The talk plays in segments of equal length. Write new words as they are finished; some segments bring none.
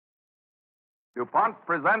DuPont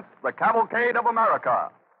presents the Cavalcade of America.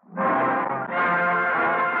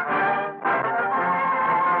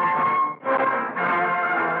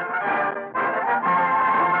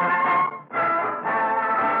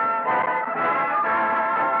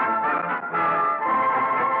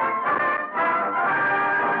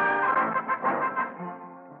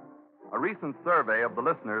 A recent survey of the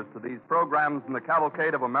listeners to these programs in the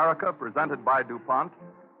Cavalcade of America presented by DuPont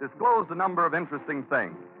disclosed a number of interesting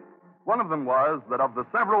things. One of them was that of the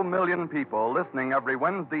several million people listening every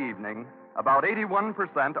Wednesday evening, about 81%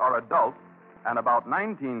 are adults and about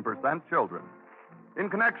 19% children. In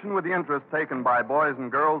connection with the interest taken by boys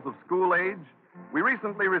and girls of school age, we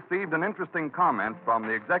recently received an interesting comment from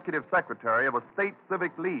the executive secretary of a state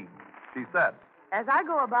civic league. She said, "As I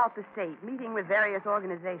go about the state meeting with various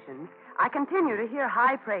organizations, I continue to hear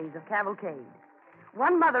high praise of Cavalcade.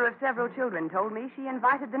 One mother of several children told me she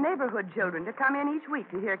invited the neighborhood children to come in each week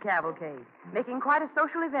to hear Cavalcade, making quite a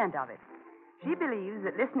social event of it. She believes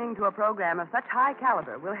that listening to a program of such high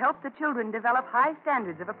caliber will help the children develop high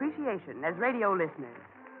standards of appreciation as radio listeners."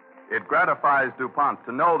 It gratifies DuPont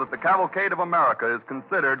to know that the Cavalcade of America is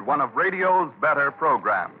considered one of radio's better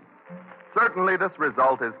programs. Certainly this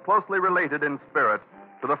result is closely related in spirit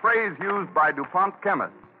to the phrase used by DuPont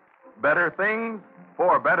chemists, better things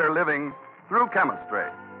for better living through chemistry.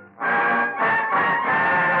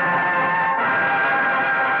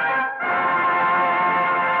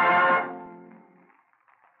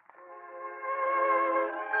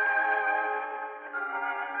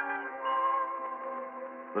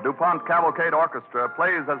 The DuPont Cavalcade Orchestra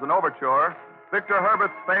plays as an overture Victor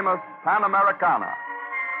Herbert's famous Panamericana.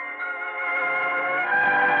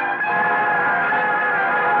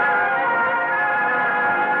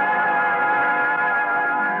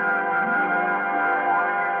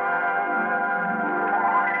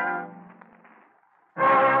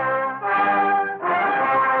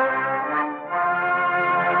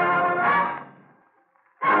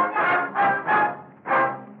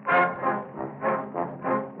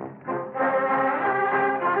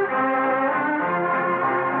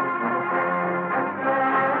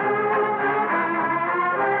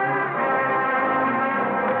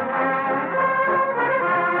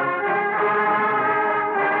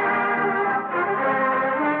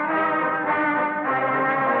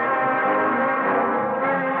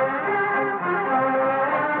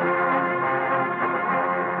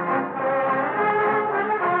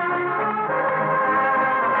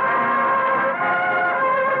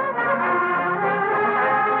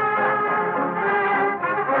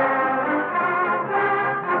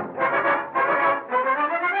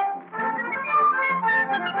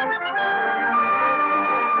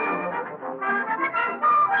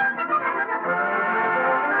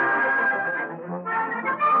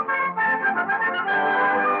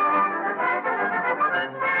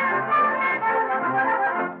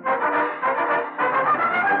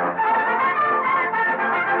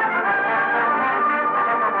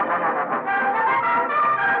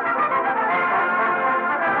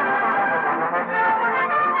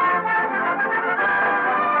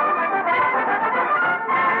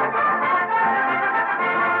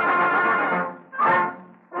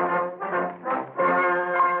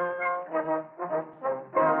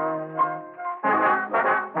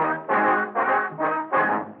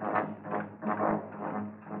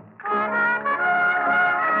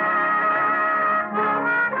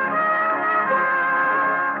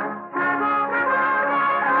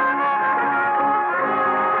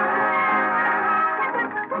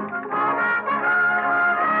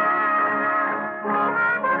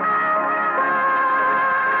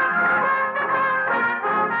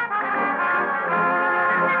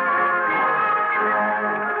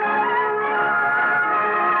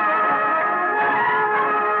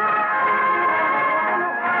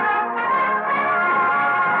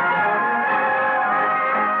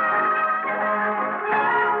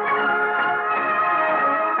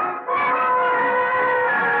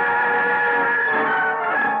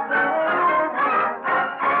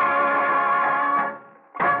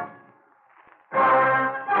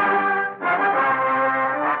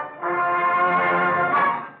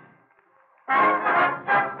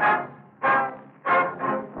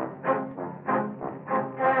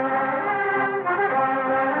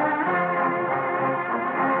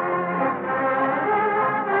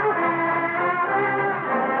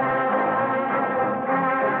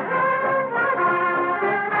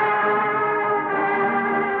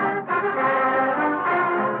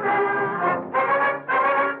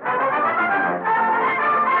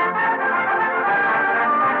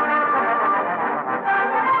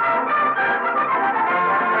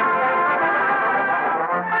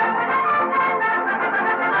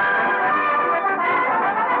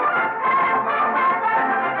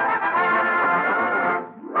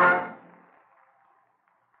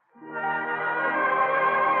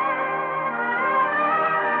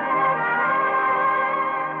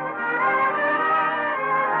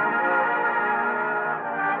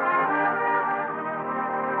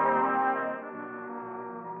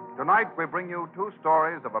 Tonight, we bring you two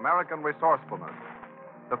stories of American resourcefulness.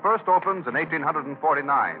 The first opens in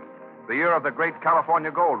 1849, the year of the great California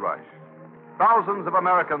gold rush. Thousands of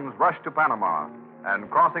Americans rushed to Panama and,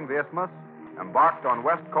 crossing the isthmus, embarked on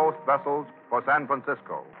West Coast vessels for San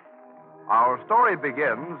Francisco. Our story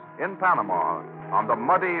begins in Panama on the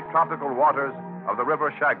muddy tropical waters of the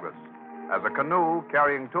River Chagres as a canoe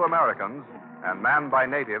carrying two Americans and manned by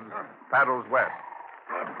natives paddles west.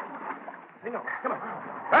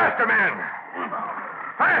 Faster, men!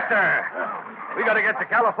 Faster! We got to get to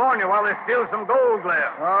California while there's still some gold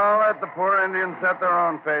left. Oh, let the poor Indians set their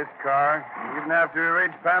own pace, Carr. Even after we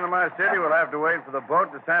reach Panama City, we'll have to wait for the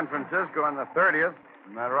boat to San Francisco on the 30th.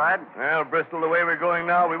 Isn't that right? Well, Bristol, the way we're going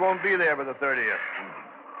now, we won't be there by the 30th.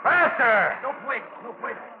 Faster! No wait.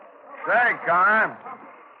 Say, Carr,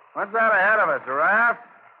 what's that ahead of us, a raft?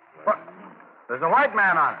 What? There's a white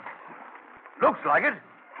man on it. Looks like it.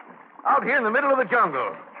 Out here in the middle of the jungle.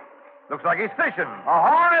 Looks like he's fishing.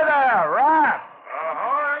 Ahoy there, raft!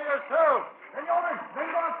 Ahoy yourself! Senores,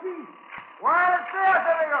 vengo aquí. Buenos dias,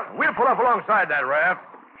 amigos. We'll pull up alongside that raft.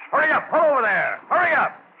 Hurry up, pull over there. Hurry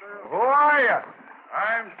up. Who are you?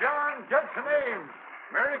 I'm John Judson Ames,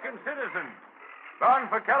 American citizen. Bound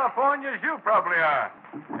for California, as you probably are.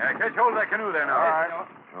 Catch hold of that canoe there now. All right.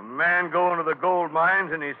 A man going to the gold mines,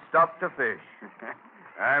 and he stopped to fish.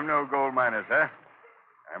 I'm no gold miner, sir.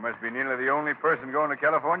 I must be nearly the only person going to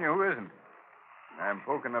California who isn't. I'm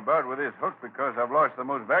poking about with this hook because I've lost the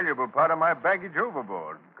most valuable part of my baggage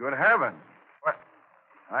overboard. Good heavens. What?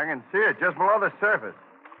 I can see it just below the surface.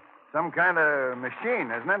 Some kind of machine,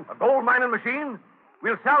 isn't it? A gold mining machine?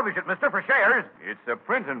 We'll salvage it, mister, for shares. It's a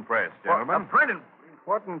printing press, gentlemen. A printing...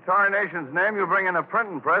 What in tarnation's name you bring in a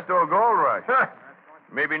printing press to a gold rush?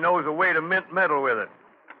 Maybe knows a way to mint metal with it.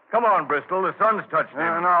 Come on, Bristol. The sun's touching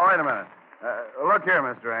him. No, wait a minute. Look here,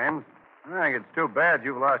 Mr. Ames. I think it's too bad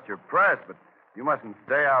you've lost your press, but you mustn't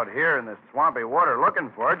stay out here in this swampy water looking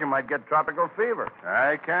for it. You might get tropical fever.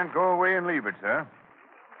 I can't go away and leave it, sir.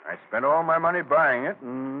 I spent all my money buying it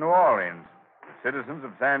in New Orleans. The citizens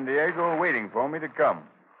of San Diego are waiting for me to come.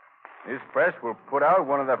 This press will put out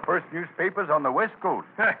one of the first newspapers on the West Coast.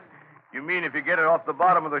 You mean if you get it off the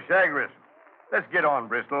bottom of the Chagres? Let's get on,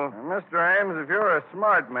 Bristol. Mr. Ames, if you're a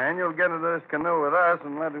smart man, you'll get into this canoe with us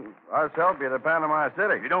and let us help you to Panama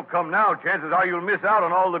City. If you don't come now, chances are you'll miss out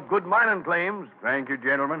on all the good mining claims. Thank you,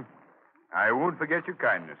 gentlemen. I won't forget your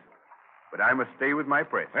kindness. But I must stay with my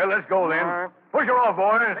press. Well, let's go then. All right. Push her off,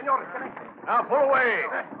 boys. Now pull away.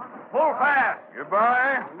 Pull fast.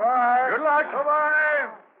 Goodbye. Bye. Good luck. Goodbye.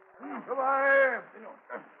 Goodbye.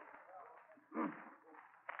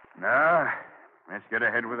 Now, let's get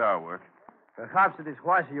ahead with our work. Perhaps it is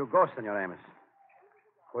wiser you go, Senor Amos.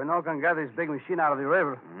 We no can get this big machine out of the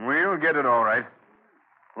river. We'll get it all right.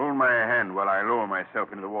 Hold my hand while I lower myself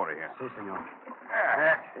into the water here. Si, senor.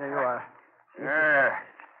 There you are.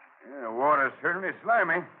 The water's certainly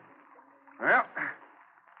slimy. Well,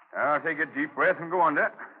 I'll take a deep breath and go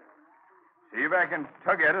under. See if I can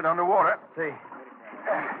tug at it underwater. Si.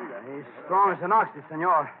 He's strong as an ox, this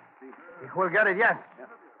senor. He will get it yet.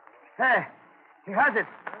 Hey, he has it.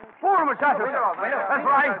 Pull, muchachos. That's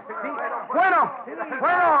right. Bueno.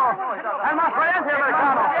 El más valiente,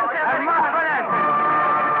 americano. El más valiente.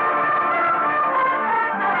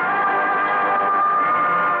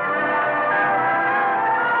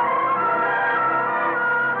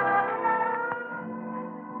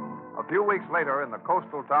 A few weeks later, in the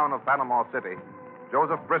coastal town of Panama City,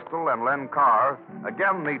 Joseph Bristol and Len Carr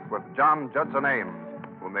again meet with John Judson Ames,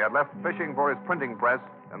 whom they had left fishing for his printing press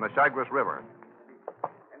in the Chagres River.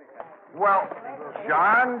 Well,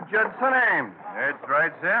 John Judson Ames. That's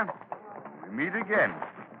right, sir. We meet again.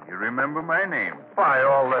 You remember my name. By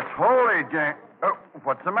all that's holy, Jane. Oh,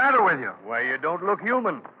 what's the matter with you? Why, you don't look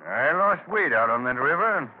human. I lost weight out on that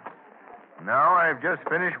river, and now I've just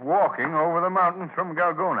finished walking over the mountains from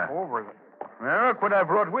Galgona. Over the... Now, look what I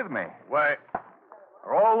brought with me. Why,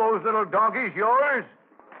 are all those little donkeys yours?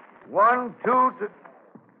 1, 2,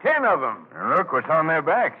 10 of them. And look what's on their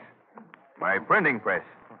backs. My printing press.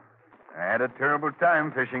 I had a terrible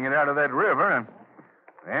time fishing it out of that river, and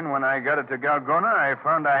then when I got it to Galgona, I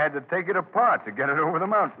found I had to take it apart to get it over the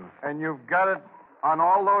mountains. And you've got it on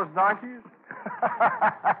all those donkeys?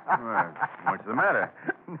 Well, what's the matter?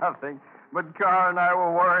 Nothing. But Carr and I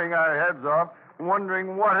were worrying our heads off,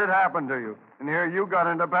 wondering what had happened to you. And here you got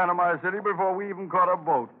into Panama City before we even caught a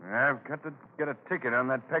boat. I've got to get a ticket on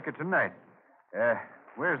that packet tonight.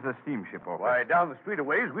 Where's the steamship office? Why, down the street a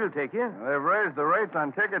ways, we'll take you. They've raised the rates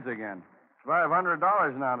on tickets again. It's $500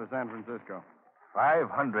 now to San Francisco.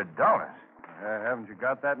 $500? Haven't you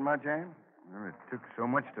got that much, Ames? Well, it took so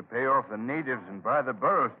much to pay off the natives and buy the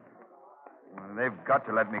burros. Well, they've got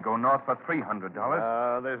to let me go north for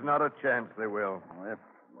 $300. There's not a chance they will. If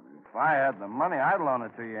I had the money, I'd loan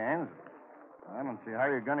it to you, Ames. I don't see how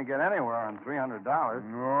you're going to get anywhere on $300.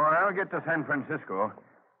 No, I'll get to San Francisco.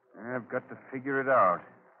 I've got to figure it out.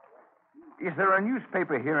 Is there a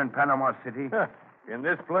newspaper here in Panama City? In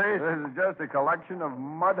this place? This is just a collection of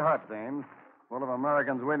mud huts, Ames, full of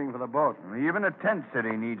Americans waiting for the boat. Even a tent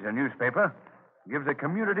city needs a newspaper. Gives a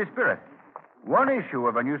community spirit. One issue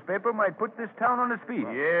of a newspaper might put this town on its feet.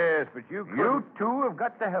 Yes, but you couldn't. You two have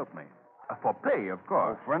got to help me. For pay, of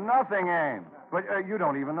course. For nothing, Ames. But you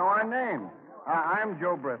don't even know our names. I'm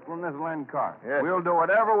Joe Bristol, and this is Len Carr. Yes. We'll do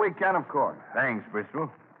whatever we can, of course. Thanks, Bristol.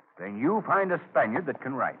 Then you find a Spaniard that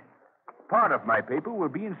can write. Part of my paper will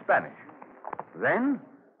be in Spanish. Then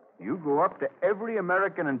you go up to every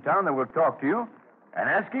American in town that will talk to you and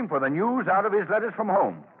ask him for the news out of his letters from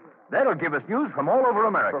home. That'll give us news from all over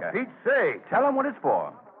America. For Pete's sake. Tell him what it's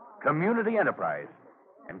for. Community enterprise.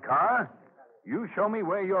 And, Carr, you show me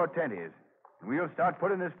where your tent is. We'll start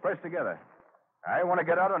putting this press together. I want to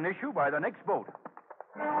get out an issue by the next boat.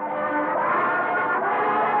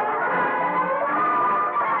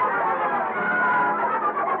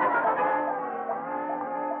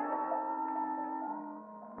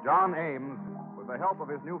 John Ames, with the help of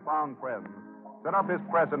his newfound friends, set up his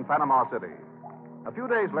press in Panama City. A few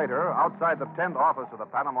days later, outside the tent office of the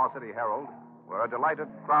Panama City Herald, where a delighted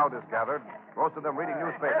crowd is gathered, most of them reading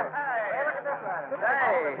newspapers.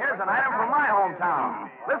 Hey, here's an item from my hometown.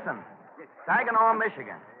 Listen. Saginaw,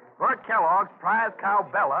 Michigan. Bert Kellogg's prize cow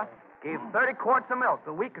Bella gave 30 quarts of milk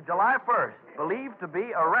the week of July 1st, believed to be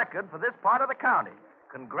a record for this part of the county.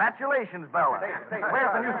 Congratulations, Bella.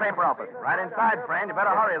 Where's the newspaper office? Right inside, friend. You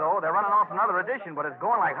better hurry, though. They're running off another edition, but it's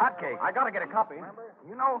going like hotcakes. I gotta get a copy.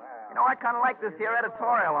 You know, I kind of like this here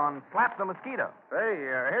editorial on Slap the Mosquito. Hey,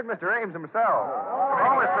 here's Mr. Ames himself.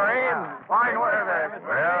 Oh, Mr. Ames. Fine weather.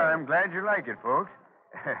 Well, I'm glad you like it, folks.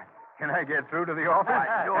 Can I get through to the office?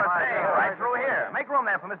 Sure thing. Right through here. Make room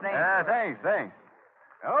there for Miss Ames. Thanks.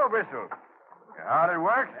 Hello, Bristol. How'd it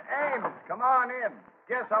work? Ames, come on in.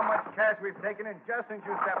 Guess how much cash we've taken in just since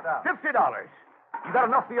you stepped out. $50. You got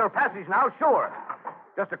enough for your passage now? Sure.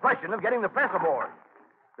 Just a question of getting the press aboard.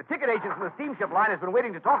 The ticket agent from the steamship line has been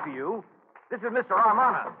waiting to talk to you. This is Mr.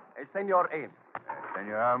 Armana. Senor Ames.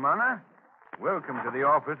 Senor Armana, welcome to the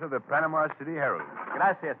office of the Panama City Herald.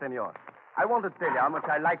 Gracias, senor. I want to tell you how much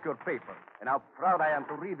I like your paper and how proud I am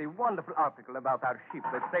to read the wonderful article about our ship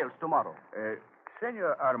that sails tomorrow.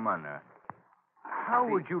 Senor Armana, how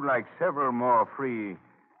would you like several more free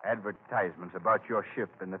advertisements about your ship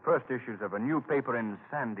in the first issues of a new paper in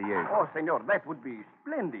San Diego? Oh, senor, that would be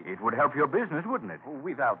splendid. It would help your business, wouldn't it?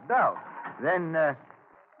 Without doubt. Then,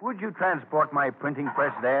 would you transport my printing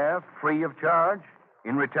press there, free of charge,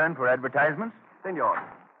 in return for advertisements? Senor,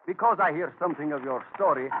 because I hear something of your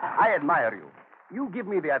story, I admire you. You give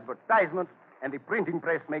me the advertisement, and the printing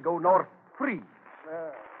press may go north free.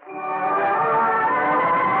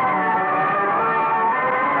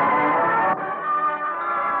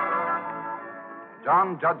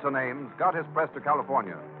 John Judson Ames got his press to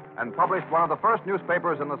California and published one of the first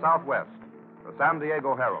newspapers in the Southwest, the San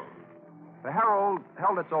Diego Herald. The Herald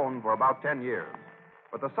held its own for about 10 years,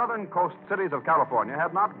 but the southern coast cities of California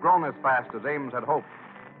had not grown as fast as Ames had hoped,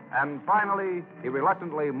 and finally he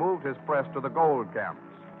reluctantly moved his press to the gold camps.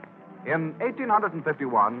 In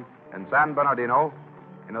 1851, in San Bernardino,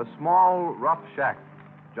 in a small, rough shack,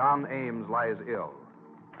 John Ames lies ill,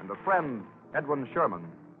 and a friend, Edwin Sherman,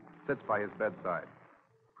 sits by his bedside.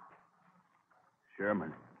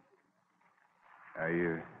 Sherman, are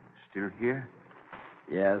you still here?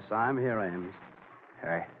 Yes, I'm here, Ames.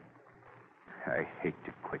 I hate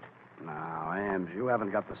to quit. Now, Ames, you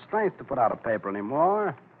haven't got the strength to put out a paper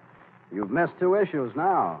anymore. You've missed 2 issues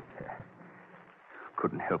now.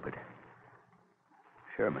 Couldn't help it.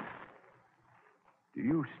 Sherman, do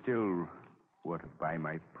you still want to buy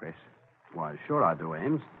my press? Why, sure I do,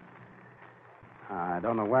 Ames. I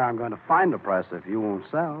don't know where I'm going to find the press if you won't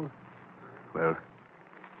sell. Well,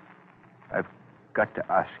 I've got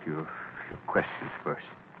to ask you a few questions first.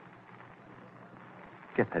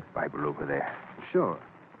 Get that Bible over there. Sure.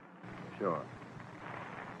 Here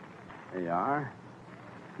you are.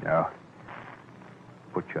 Now,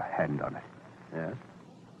 put your hand on it. Yes.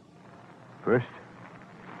 First,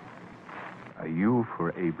 are you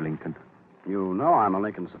for Abe Lincoln? You know I'm a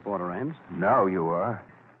Lincoln supporter, Ames. Now you are.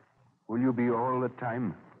 Will you be all the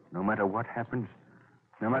time, no matter what happens?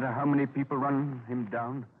 No matter how many people run him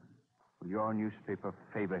down? Will your newspaper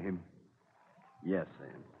favor him? Yes,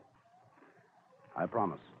 Ames. I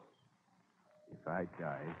promise. If I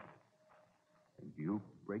die, and you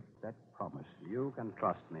break that promise, You can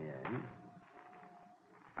trust me, Ames.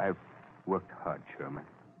 I've worked hard, Sherman.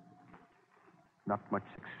 Not much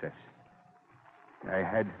success. I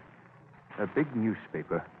had a big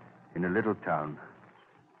newspaper in a little town.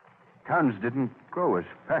 Towns didn't grow as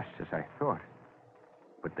fast as I thought.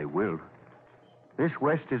 But they will. This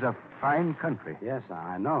West is a fine country. Yes,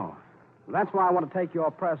 I know. That's why I want to take your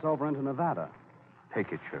press over into Nevada.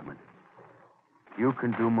 Take it, Sherman. You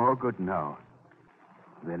can do more good now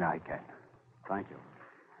than I can. Thank you.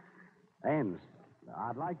 Ames,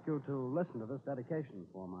 I'd like you to listen to this dedication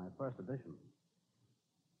for my first edition.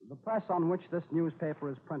 The press on which this newspaper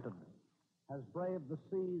is printed has braved the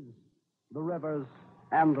seas, the rivers,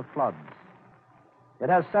 and the floods. It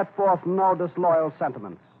has set forth no disloyal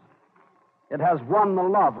sentiments. It has won the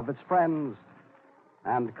love of its friends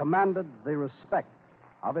and commanded the respect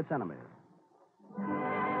of its enemies.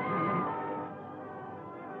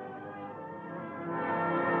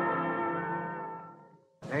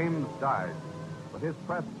 Ames died, but his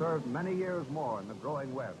press served many years more in the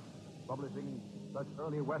growing West, publishing such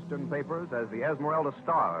early Western papers as the Esmeralda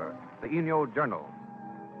Star, the Eno Journal.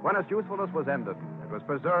 When its usefulness was ended, it was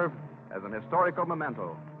preserved as an historical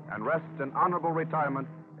memento and rests in honorable retirement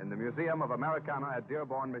in the Museum of Americana at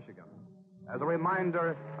Dearborn, Michigan, as a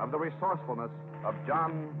reminder of the resourcefulness of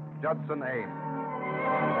John Judson Ames.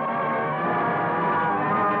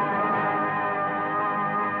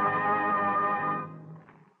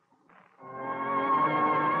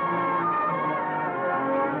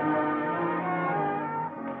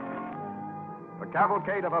 The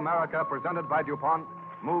Cavalcade of America, presented by DuPont,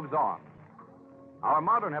 moves on. Our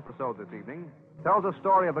modern episode this evening tells a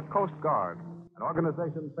story of the Coast Guard, an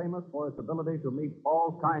organization famous for its ability to meet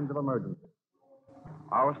all kinds of emergencies.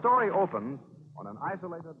 Our story opens on an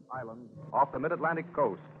isolated island off the mid-Atlantic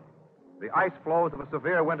coast. The ice floes of a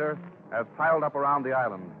severe winter have piled up around the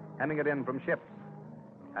island, hemming it in from ships.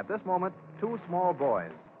 At this moment, two small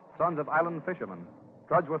boys, sons of island fishermen,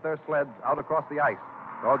 trudge with their sleds out across the ice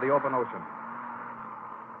toward the open ocean.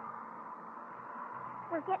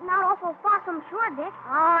 We're getting out awful far from shore, Dick.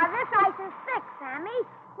 This ice is thick, Sammy.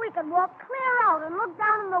 We could walk clear out and look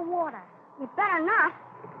down in the water. You better not.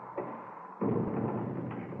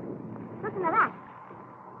 Listen to that.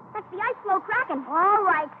 That's the ice floe cracking. All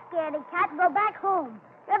right, scaredy cat, go back home.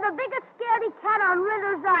 You're the biggest scaredy cat on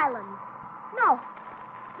Ritter's Island. No,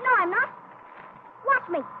 I'm not. Watch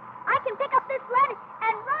me. I can pick up this sled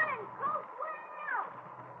and run and coast way out.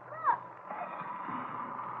 Look.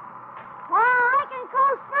 Oh, I can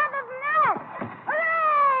coast further than that.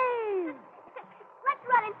 Hooray! Let's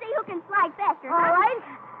run and see who can slide faster. All right.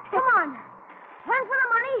 Come on. One for the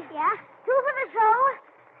money. Yeah. Two for the show.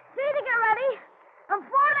 Three to get ready. And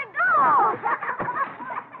four to go.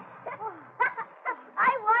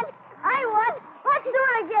 I won. Let's do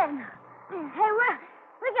it again. Hey,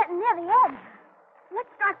 we're getting near the edge. Let's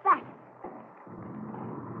start back.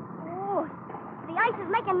 Oh, the ice is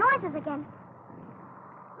making noises again.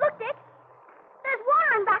 Look, Dick. There's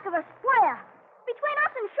water in back of us. Where? Between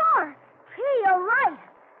us and shore. Gee, you're right.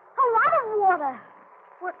 A lot of water.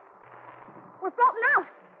 We're floating out.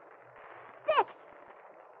 Dick,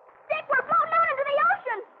 we're floating out into the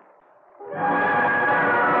ocean.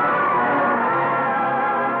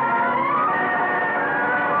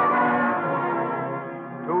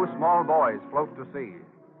 Two small boys float to sea.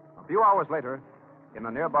 A few hours later, in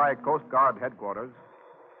the nearby Coast Guard headquarters.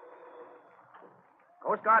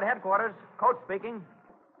 Coast Guard headquarters. Coach speaking.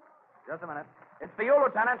 Just a minute. It's for you,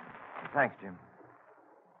 Lieutenant. Thanks, Jim.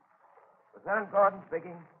 Lieutenant Gordon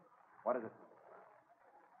speaking. What is it?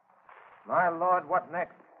 My Lord, what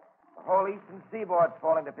next? The whole eastern seaboard's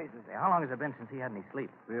falling to pieces. How long has it been since he had any sleep?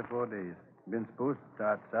 3 or 4 days. Been supposed to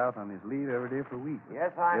start south on his leave every day for a week.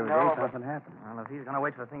 Yes, I every know. day something happened. Well, if he's going to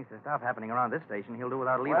wait for things to stop happening around this station, he'll do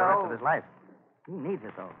without leave the rest of his life. He needs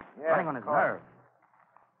it, though. Yes, Running on his nerves.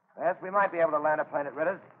 Yes, we might be able to land a plane at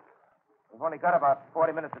Ritter's. We've only got about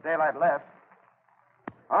 40 minutes of daylight left.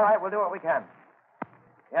 All right, we'll do what we can.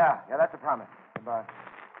 Yeah, that's a promise. Goodbye.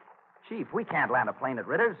 Chief, we can't land a plane at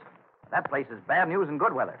Ritter's. That place is bad news in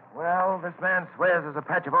good weather. Well, this man swears there's a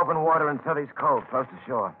patch of open water in Southey's Cove, close to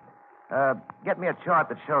shore. Get me a chart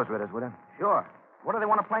that shows Ritter's, will you? Sure. What do they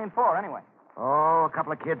want a plane for, anyway? Oh, a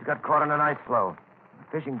couple of kids got caught in an ice floe.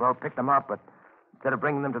 The fishing boat picked them up, but instead of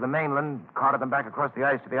bringing them to the mainland, carted them back across the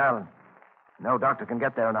ice to the island. No doctor can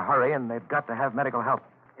get there in a hurry, and they've got to have medical help.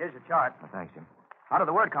 Here's your chart. Well, thanks, Jim. How did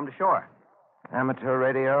the word come to shore? Amateur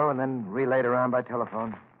radio, and then relayed around by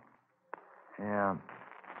telephone.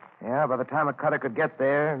 Yeah, by the time a cutter could get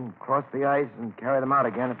there and cross the ice and carry them out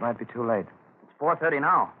again, it might be too late. It's 4:30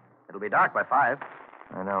 now. It'll be dark by 5.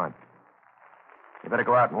 I know it. You better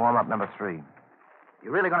go out and warm up number 3.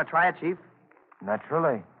 You really going to try it, Chief?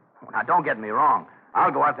 Naturally. Now, don't get me wrong.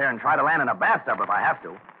 I'll go out there and try to land in a bathtub if I have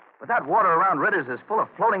to. But that water around Ritter's is full of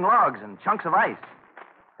floating logs and chunks of ice.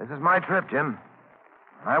 This is my trip, Jim.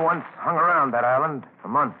 I once hung around that island a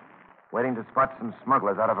month, waiting to spot some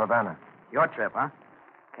smugglers out of Havana. Your trip, huh?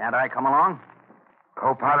 Can't I come along?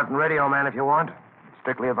 Co-pilot and radio man if you want.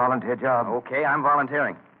 Strictly a volunteer job. Okay, I'm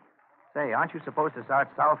volunteering. Say, aren't you supposed to start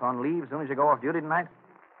south on leave as soon as you go off duty tonight?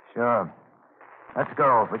 Sure. Let's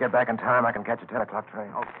go. If we get back in time, I can catch a 10 o'clock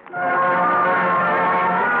train. Okay.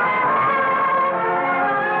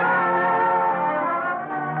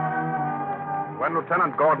 When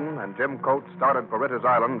Lieutenant Gordon and Jim Coates started for Ritter's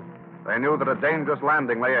Island, they knew that a dangerous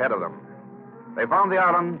landing lay ahead of them. They found the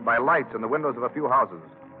island by lights in the windows of a few houses,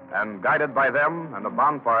 and guided by them and a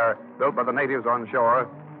bonfire built by the natives on shore,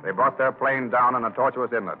 they brought their plane down in a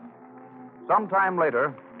tortuous inlet. Some time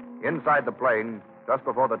later, inside the plane, just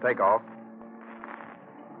before the takeoff,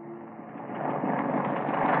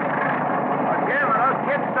 Jim, are those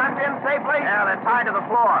kids strapped in safely? Yeah, they're tied to the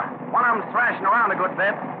floor. One of them's thrashing around a good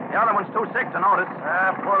bit. The other one's too sick to notice.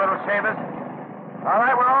 Poor little shavers. All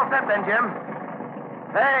right, we're all set then, Jim.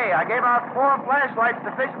 Hey, I gave out 4 flashlights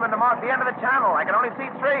to fishermen to mark the end of the channel. I can only see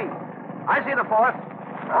 3. I see the 4th.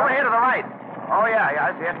 Over here to the right. Oh, yeah,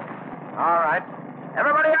 I see it. All right.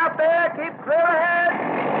 Everybody out there, keep clear ahead.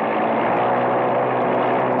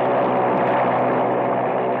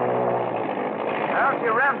 Well, she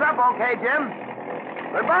revs up okay, Jim.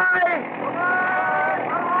 Goodbye.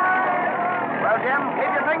 Well, Jim,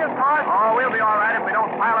 keep your fingers crossed. Oh, we'll be all right if we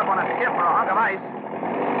don't pile up on a skiff or a hunk of ice.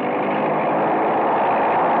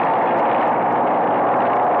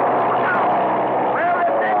 Well,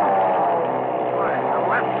 lifting. Boy, the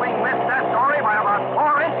left wing missed that dory by about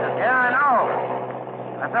 4 inches. Yeah, I know.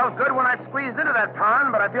 I felt good when I squeezed into that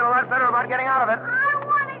pond, but I feel a lot better about getting out of it. I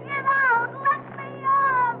want to get out. Let me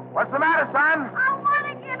out. What's the matter, son? I want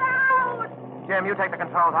to get out. Jim, you take the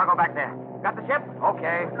controls. I'll go back there. Got the ship?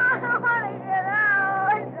 Okay. I want to get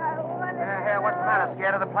out. I want to Here, what's the matter?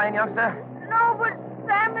 Scared of the plane, youngster? No, but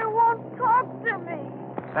Sammy won't talk to me.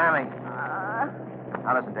 Sammy.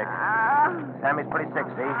 Now listen, Dick. Sammy's pretty sick,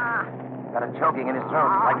 see? Got a choking in his throat,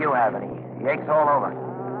 like you have, and he aches all over.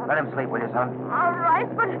 Let him sleep, will you, son? All right,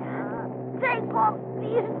 but take off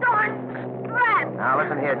these darn straps. Now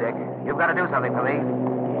listen here, Dick. You've got to do something for me.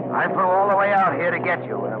 I flew all the way out here to get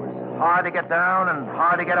you, and it was hard to get down and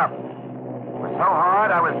hard to get up. It was so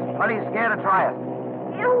hard, I was plenty scared to try it.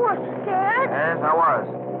 You were scared? Yes, I was.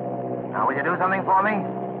 Now, will you do something for me?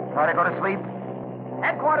 Try to go to sleep?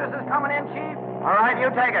 Headquarters is coming in, Chief. All right, you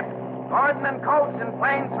take it. Gordon and Coates in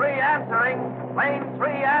plane 3 answering. Plane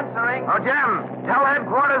 3 answering. Oh, Jim, tell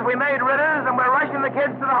headquarters we made Ritter's and we're rushing the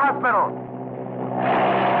kids to the hospital.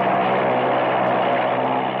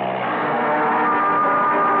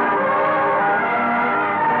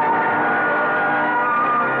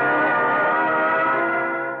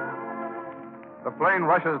 the plane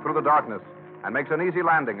rushes through the darkness and makes an easy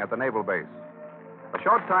landing at the naval base. A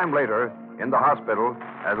short time later, in the hospital,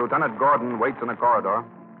 as Lieutenant Gordon waits in a corridor.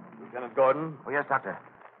 Lieutenant Gordon? Oh, yes, Doctor.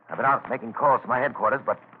 I've been out making calls to my headquarters,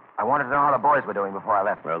 but I wanted to know how the boys were doing before I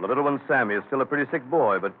left. Well, the little one, Sammy, is still a pretty sick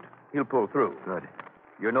boy, but he'll pull through. Good.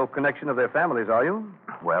 You're no connection of their families, are you?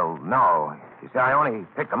 Well, no. You see, I only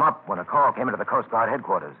picked them up when a call came into the Coast Guard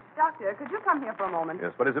headquarters. Doctor, could you come here for a moment?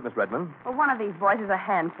 Yes, what is it, Miss Redmond? Well, one of these boys is a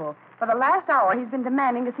handful. For the last hour, he's been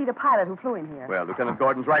demanding to see the pilot who flew in here. Well, Lieutenant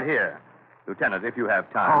Gordon's right here. Lieutenant, if you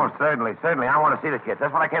have time. Oh, certainly. I want to see the kids.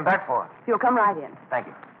 That's what I came back for. He'll come right in. Thank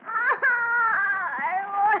you. I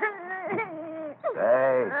want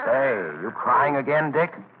Say, you crying again,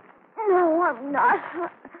 Dick? No, I'm not.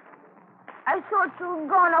 I thought you'd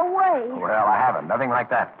gone away. Well, I haven't. Nothing like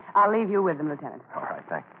that. I'll leave you with them, Lieutenant. All right,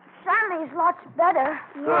 thanks. Sammy's lots better.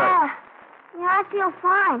 Yeah, I feel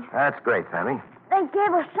fine. That's great, Sammy. They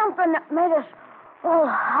gave us something that made us all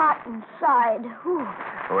hot inside. Whew.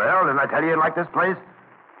 Well, didn't I tell you you'd like this place?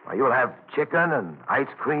 Well, you'll have chicken and ice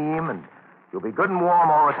cream, and you'll be good and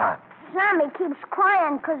warm all the time. Sammy keeps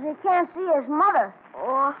crying because he can't see his mother.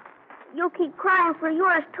 Or you keep crying for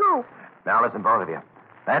yours, too. Now, listen, both of you.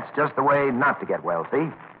 That's just the way not to get well,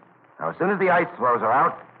 see? Now, as soon as the ice floes are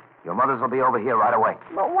out, your mothers will be over here right away.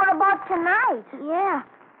 But what about tonight? Yeah.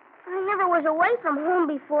 I never was away from home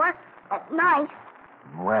before. At night.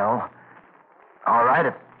 Well, all right,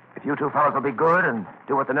 if you two fellows will be good and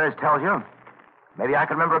do what the nurse tells you, maybe I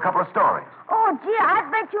can remember a couple of stories. Oh, gee, I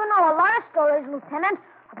bet you know a lot of stories, Lieutenant,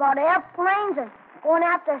 about airplanes and going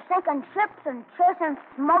after sinking ships and chasing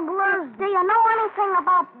smugglers. Do you know anything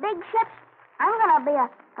about big ships? I'm going to be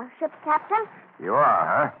a ship's captain. You are,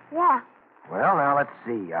 huh? Yeah. Well, now, let's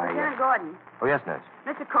see. Lieutenant Gordon. Oh, yes, nurse.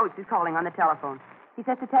 Mr. Coates is calling on the telephone. He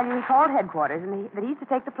says to tell you he called headquarters and that he's to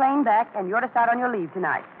take the plane back and you're to start on your leave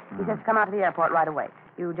tonight. He says to come out to the airport right away.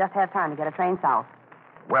 You just have time to get a train south.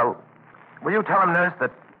 Well, will you tell him, nurse,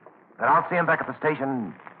 that I'll see him back at the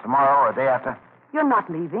station tomorrow or the day after? You're not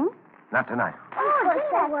leaving? Not tonight. Oh,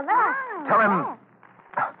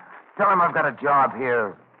 Tell him I've got a job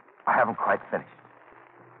here I haven't quite finished.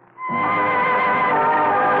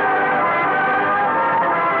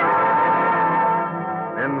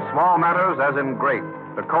 In small matters as in great,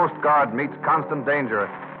 the Coast Guard meets constant danger,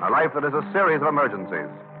 a life that is a series of emergencies.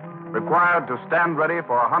 Required to stand ready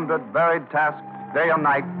for 100 varied tasks day and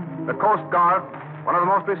night, the Coast Guard, one of the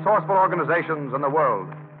most resourceful organizations in the world,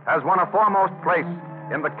 has won a foremost place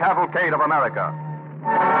in the Cavalcade of America.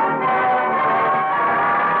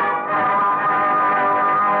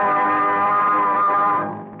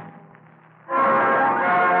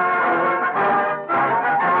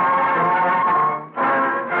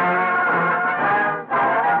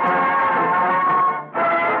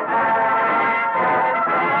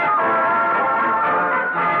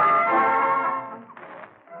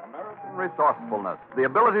 Resourcefulness, the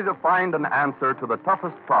ability to find an answer to the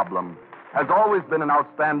toughest problem, has always been an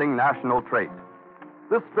outstanding national trait.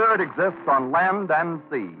 This spirit exists on land and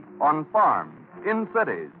sea, on farms, in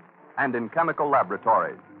cities, and in chemical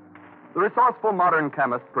laboratories. The resourceful modern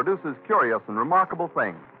chemist produces curious and remarkable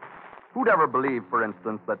things. Who'd ever believe, for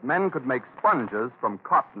instance, that men could make sponges from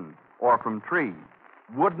cotton or from trees?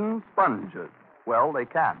 Wooden sponges. Well, they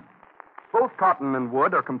can. Both cotton and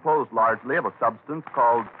wood are composed largely of a substance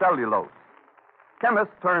called cellulose.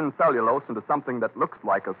 Chemists turn cellulose into something that looks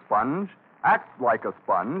like a sponge, acts like a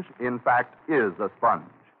sponge, in fact, is a sponge.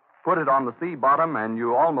 Put it on the sea bottom, and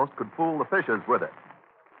you almost could fool the fishes with it.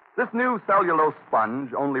 This new cellulose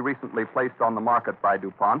sponge, only recently placed on the market by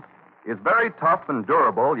DuPont, is very tough and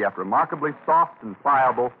durable, yet remarkably soft and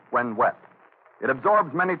pliable when wet. It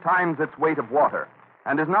absorbs many times its weight of water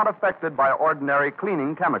and is not affected by ordinary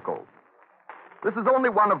cleaning chemicals. This is only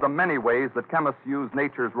one of the many ways that chemists use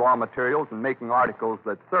nature's raw materials in making articles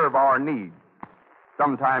that serve our needs.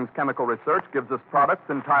 Sometimes chemical research gives us products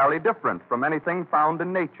entirely different from anything found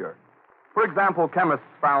in nature. For example, chemists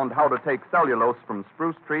found how to take cellulose from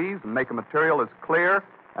spruce trees and make a material as clear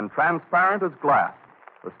and transparent as glass,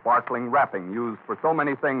 the sparkling wrapping used for so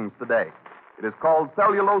many things today. It is called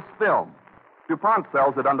cellulose film. DuPont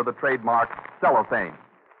sells it under the trademark cellophane.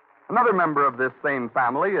 Another member of this same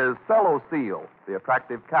family is Celloseal, the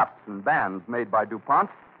attractive caps and bands made by DuPont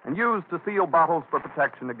and used to seal bottles for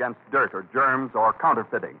protection against dirt or germs or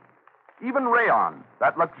counterfeiting. Even rayon,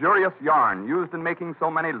 that luxurious yarn used in making so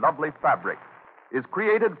many lovely fabrics, is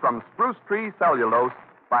created from spruce tree cellulose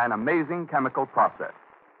by an amazing chemical process.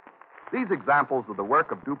 These examples of the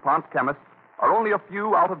work of DuPont chemists are only a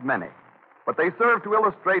few out of many, but they serve to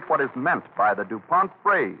illustrate what is meant by the DuPont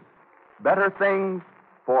phrase, better things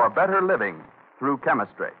for better living through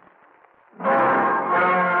chemistry.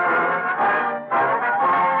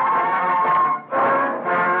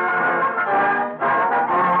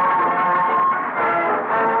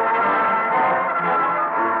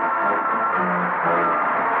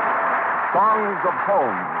 Songs of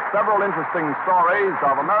Home, several interesting stories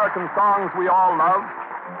of American songs we all love,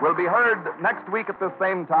 will be heard next week at the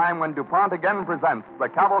same time when DuPont again presents the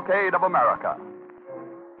Cavalcade of America.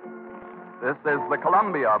 This is the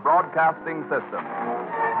Columbia Broadcasting System.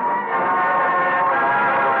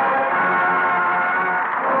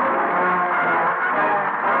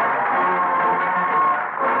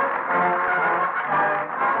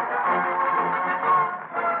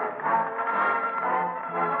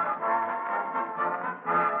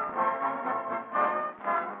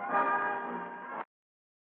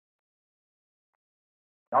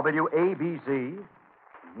 WABC,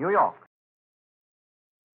 New York.